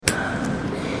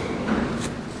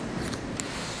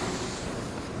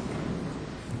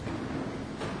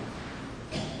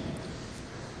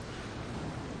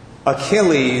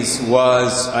Achilles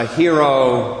was a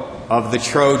hero of the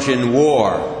Trojan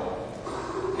War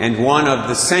and one of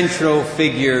the central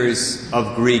figures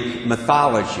of Greek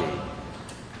mythology.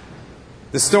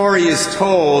 The story is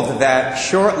told that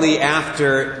shortly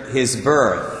after his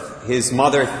birth, his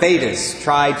mother Thetis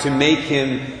tried to make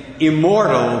him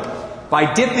immortal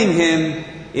by dipping him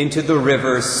into the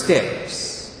river Styx.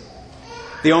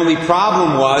 The only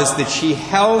problem was that she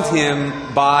held him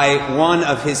by one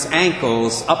of his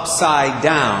ankles upside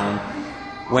down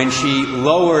when she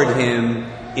lowered him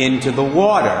into the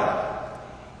water.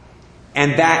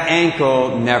 And that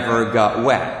ankle never got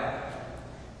wet.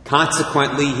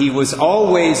 Consequently, he was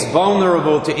always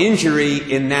vulnerable to injury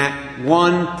in that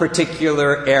one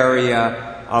particular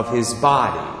area of his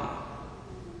body.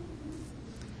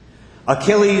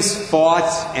 Achilles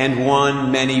fought and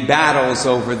won many battles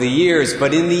over the years,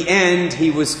 but in the end he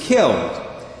was killed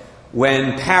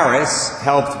when Paris,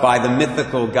 helped by the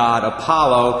mythical god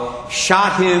Apollo,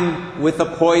 shot him with a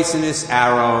poisonous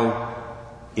arrow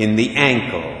in the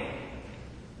ankle,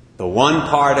 the one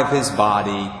part of his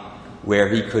body where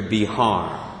he could be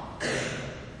harmed.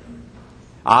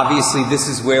 Obviously, this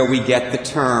is where we get the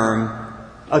term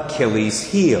Achilles'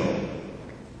 heel.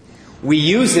 We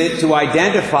use it to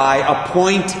identify a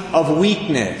point of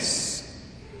weakness,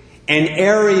 an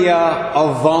area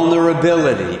of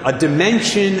vulnerability, a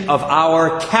dimension of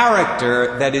our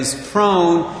character that is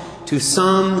prone to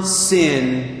some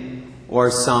sin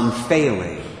or some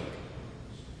failing.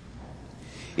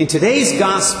 In today's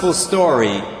gospel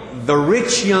story, the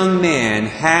rich young man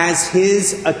has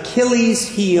his Achilles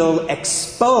heel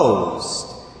exposed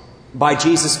by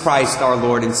Jesus Christ, our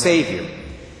Lord and Savior.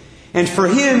 And for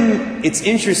him, it's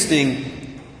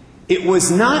interesting, it was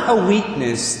not a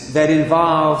weakness that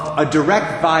involved a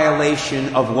direct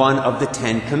violation of one of the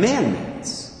 10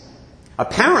 Commandments.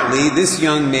 Apparently, this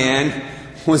young man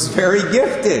was very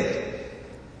gifted.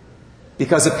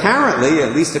 Because apparently,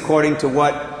 at least according to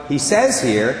what he says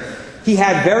here, he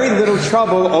had very little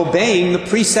trouble obeying the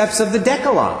precepts of the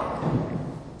Decalogue.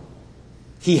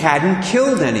 He hadn't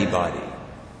killed anybody.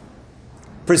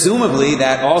 Presumably,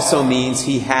 that also means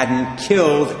he hadn't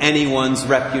killed anyone's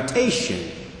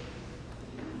reputation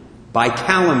by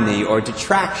calumny or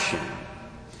detraction.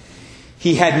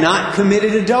 He had not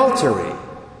committed adultery.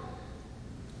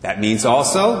 That means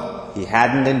also he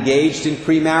hadn't engaged in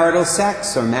premarital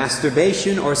sex or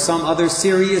masturbation or some other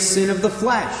serious sin of the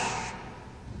flesh.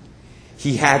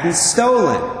 He hadn't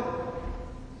stolen.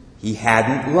 He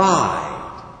hadn't lied.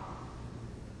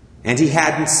 And he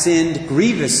hadn't sinned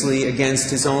grievously against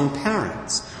his own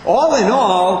parents. All in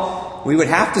all, we would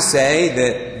have to say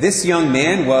that this young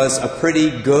man was a pretty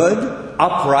good,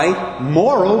 upright,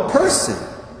 moral person.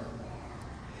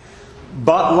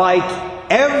 But like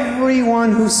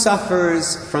everyone who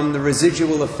suffers from the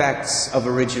residual effects of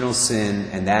original sin,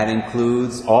 and that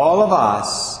includes all of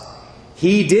us,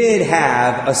 he did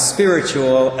have a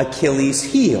spiritual Achilles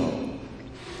heel,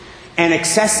 an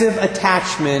excessive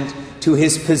attachment to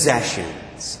his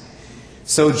possessions.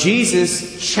 So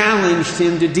Jesus challenged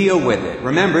him to deal with it.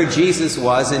 Remember, Jesus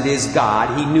was and is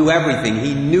God. He knew everything.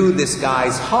 He knew this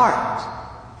guy's heart.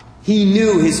 He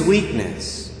knew his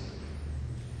weakness.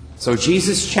 So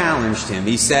Jesus challenged him.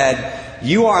 He said,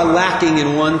 "You are lacking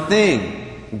in one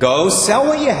thing. Go, sell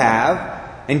what you have,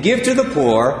 and give to the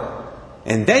poor,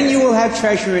 and then you will have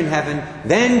treasure in heaven.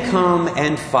 Then come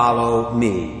and follow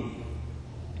me."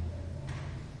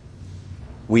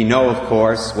 We know, of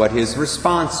course, what his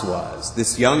response was.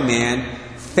 This young man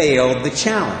failed the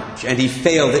challenge, and he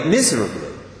failed it miserably.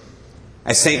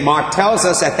 As St. Mark tells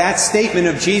us, at that statement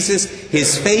of Jesus,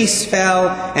 his face fell,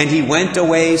 and he went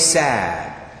away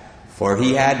sad, for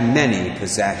he had many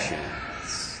possessions.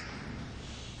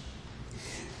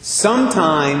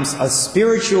 Sometimes a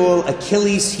spiritual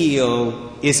Achilles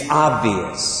heel is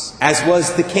obvious, as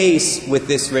was the case with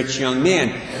this rich young man.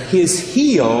 His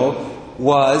heel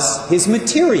was his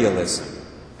materialism.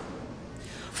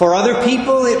 For other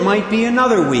people, it might be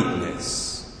another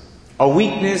weakness, a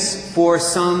weakness for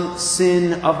some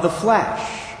sin of the flesh,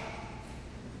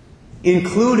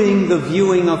 including the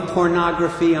viewing of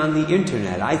pornography on the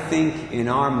internet. I think in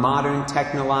our modern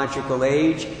technological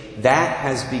age, that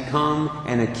has become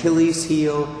an Achilles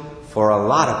heel for a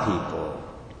lot of people,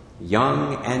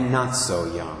 young and not so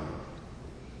young.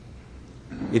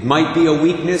 It might be a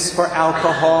weakness for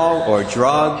alcohol or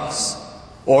drugs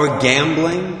or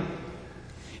gambling.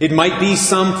 It might be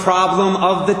some problem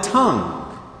of the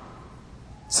tongue,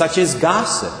 such as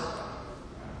gossip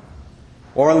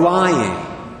or lying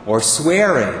or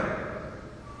swearing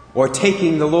or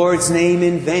taking the Lord's name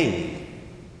in vain.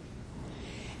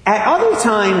 At other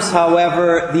Sometimes,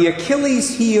 however, the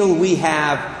Achilles heel we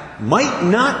have might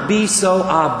not be so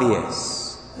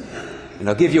obvious. And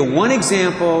I'll give you one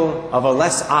example of a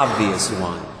less obvious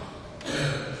one.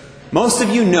 Most of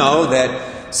you know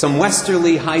that some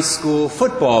Westerly High School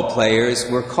football players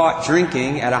were caught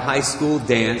drinking at a high school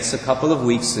dance a couple of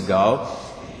weeks ago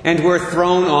and were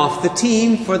thrown off the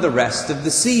team for the rest of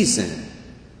the season.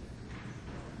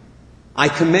 I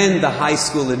commend the high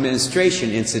school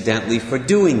administration, incidentally, for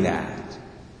doing that.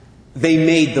 They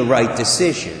made the right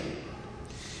decision.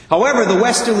 However, the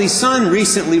Westerly Sun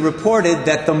recently reported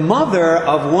that the mother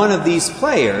of one of these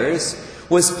players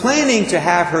was planning to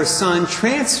have her son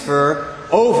transfer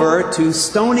over to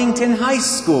Stonington High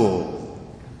School.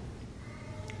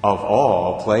 Of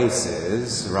all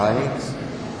places, right?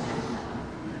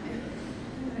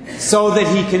 So that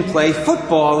he can play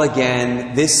football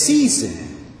again this season.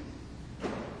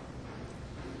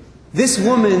 This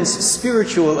woman's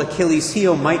spiritual Achilles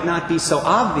heel might not be so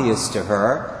obvious to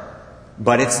her,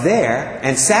 but it's there,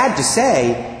 and sad to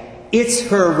say, it's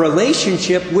her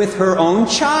relationship with her own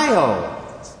child.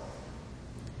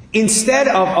 Instead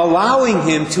of allowing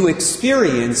him to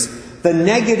experience the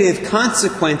negative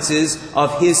consequences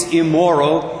of his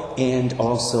immoral and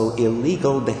also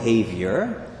illegal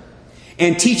behavior,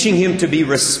 and teaching him to be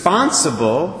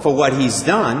responsible for what he's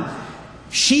done,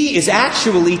 she is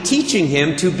actually teaching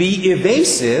him to be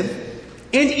evasive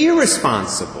and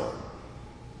irresponsible.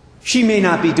 She may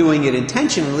not be doing it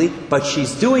intentionally, but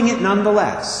she's doing it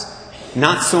nonetheless.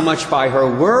 Not so much by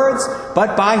her words,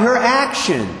 but by her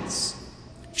actions.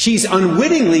 She's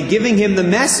unwittingly giving him the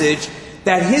message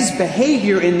that his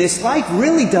behavior in this life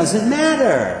really doesn't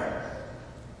matter.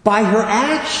 By her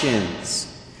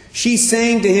actions, she's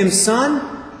saying to him, son,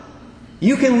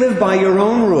 you can live by your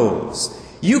own rules.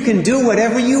 You can do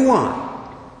whatever you want.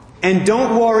 And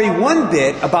don't worry one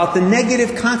bit about the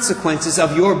negative consequences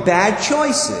of your bad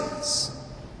choices.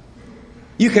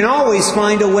 You can always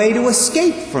find a way to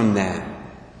escape from them,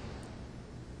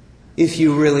 if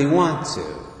you really want to.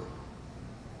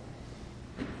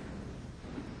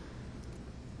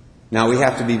 Now we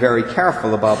have to be very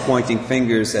careful about pointing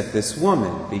fingers at this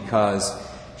woman, because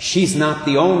she's not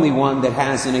the only one that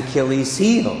has an Achilles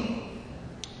heel.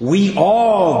 We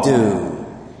all do.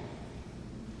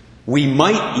 We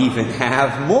might even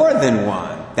have more than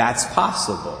one. That's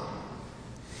possible.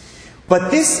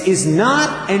 But this is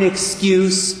not an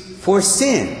excuse for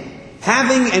sin.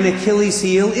 Having an Achilles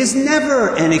heel is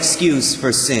never an excuse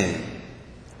for sin.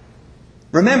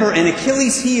 Remember, an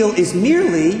Achilles heel is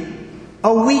merely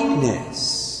a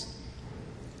weakness.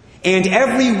 And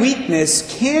every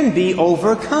weakness can be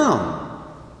overcome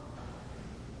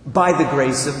by the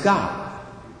grace of God.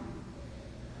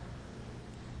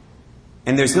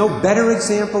 And there's no better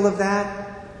example of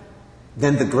that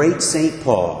than the great St.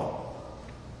 Paul.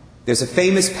 There's a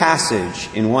famous passage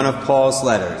in one of Paul's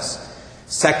letters,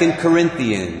 2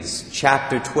 Corinthians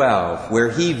chapter 12, where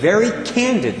he very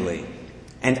candidly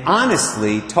and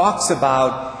honestly talks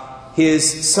about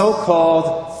his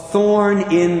so-called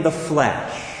thorn in the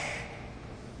flesh.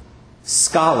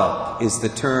 Scallop is the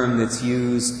term that's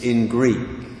used in Greek.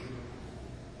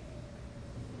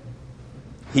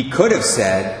 He could have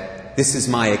said, this is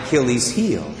my Achilles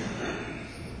heel.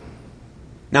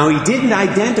 Now, he didn't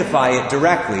identify it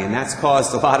directly, and that's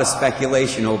caused a lot of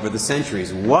speculation over the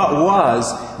centuries. What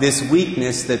was this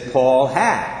weakness that Paul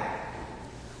had?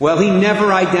 Well, he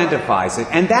never identifies it,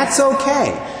 and that's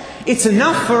okay. It's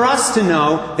enough for us to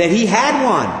know that he had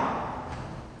one,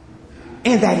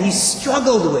 and that he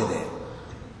struggled with it.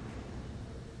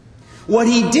 What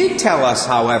he did tell us,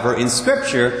 however, in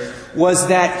Scripture, was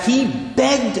that he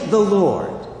begged the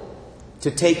Lord to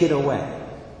take it away.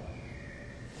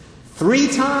 3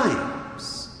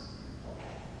 times.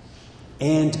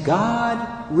 And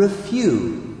God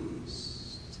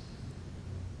refused.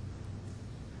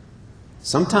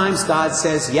 Sometimes God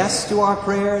says yes to our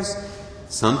prayers.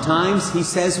 Sometimes He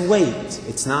says wait.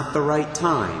 It's not the right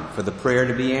time for the prayer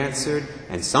to be answered.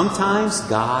 And sometimes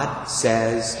God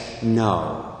says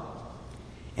no.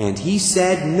 And He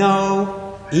said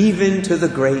no even to the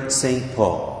great St.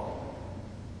 Paul.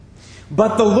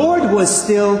 But the Lord was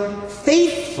still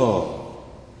faithful.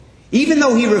 Even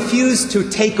though He refused to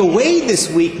take away this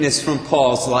weakness from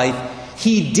Paul's life,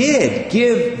 He did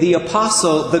give the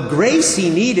apostle the grace he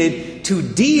needed to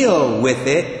deal with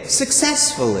it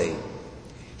successfully.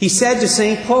 He said to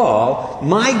St. Paul,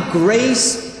 my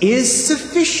grace is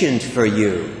sufficient for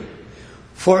you,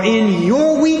 for in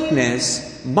your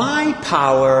weakness my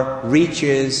power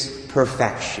reaches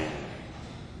perfection.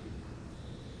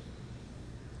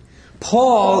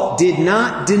 Paul did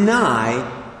not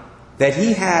deny that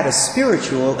he had a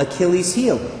spiritual Achilles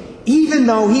heel, even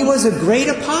though he was a great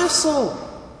apostle.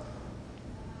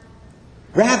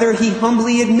 Rather, he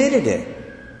humbly admitted it.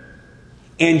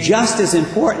 And just as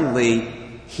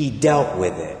importantly, he dealt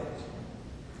with it.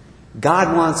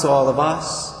 God wants all of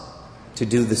us to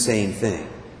do the same thing.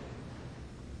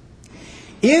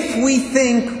 If we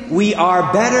think we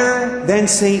are better than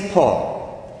St. Paul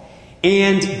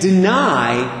and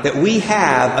deny that we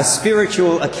have a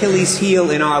spiritual Achilles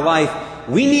heel in our life,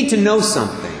 we need to know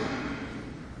something.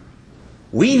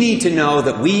 We need to know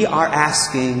that we are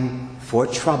asking for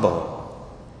trouble.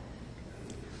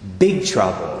 Big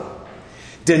trouble.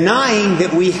 Denying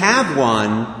that we have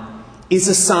one is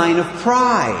a sign of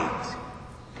pride.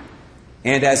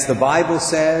 And as the Bible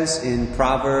says in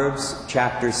Proverbs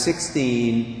chapter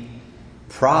 16,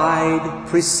 pride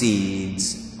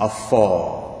precedes a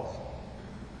fall.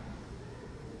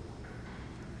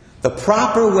 The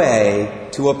proper way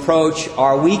to approach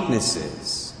our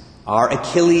weaknesses, our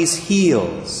Achilles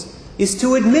heels, is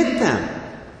to admit them,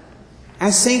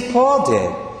 as St. Paul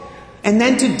did, and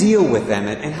then to deal with them.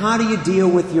 And how do you deal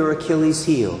with your Achilles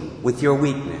heel, with your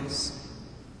weakness?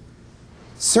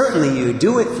 Certainly you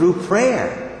do it through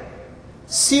prayer.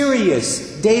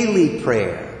 Serious, daily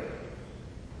prayer.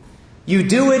 You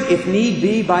do it, if need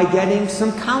be, by getting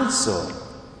some counsel.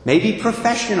 Maybe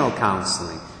professional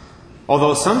counseling.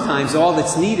 Although sometimes all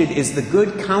that's needed is the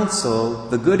good counsel,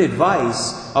 the good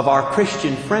advice of our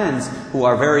Christian friends who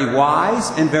are very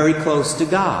wise and very close to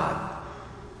God.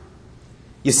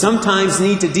 You sometimes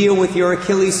need to deal with your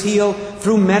Achilles heel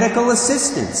through medical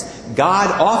assistance.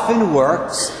 God often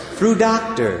works through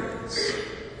doctors.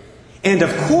 And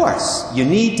of course, you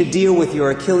need to deal with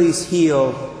your Achilles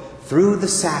heel through the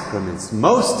sacraments,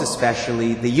 most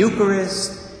especially the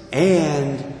Eucharist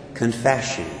and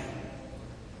confession.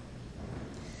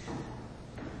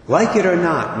 Like it or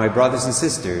not, my brothers and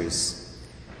sisters,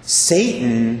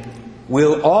 Satan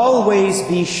will always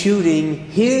be shooting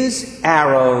his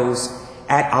arrows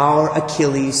at our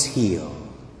Achilles heel.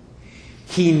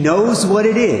 He knows what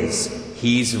it is.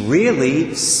 He's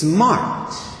really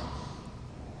smart.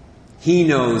 He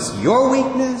knows your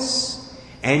weakness,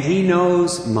 and he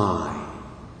knows mine.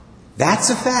 That's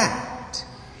a fact.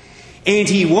 And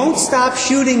he won't stop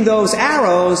shooting those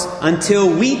arrows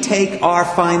until we take our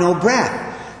final breath.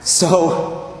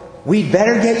 So we'd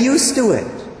better get used to it.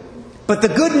 But the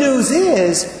good news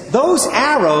is, those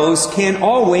arrows can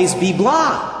always be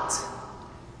blocked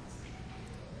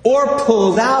or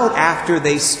pulled out after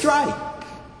they strike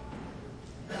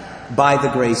by the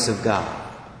grace of God.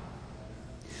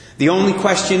 The only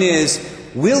question is,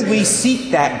 will we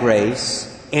seek that grace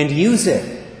and use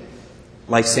it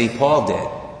like St. Paul did?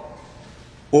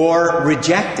 Or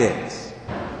reject it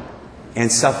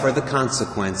and suffer the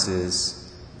consequences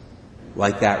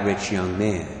like that rich young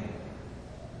man?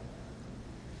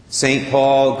 St.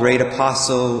 Paul, great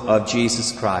apostle of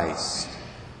Jesus Christ,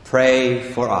 pray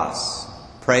for us.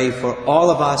 Pray for all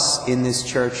of us in this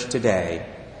church today,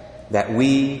 that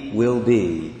we will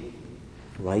be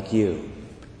like you.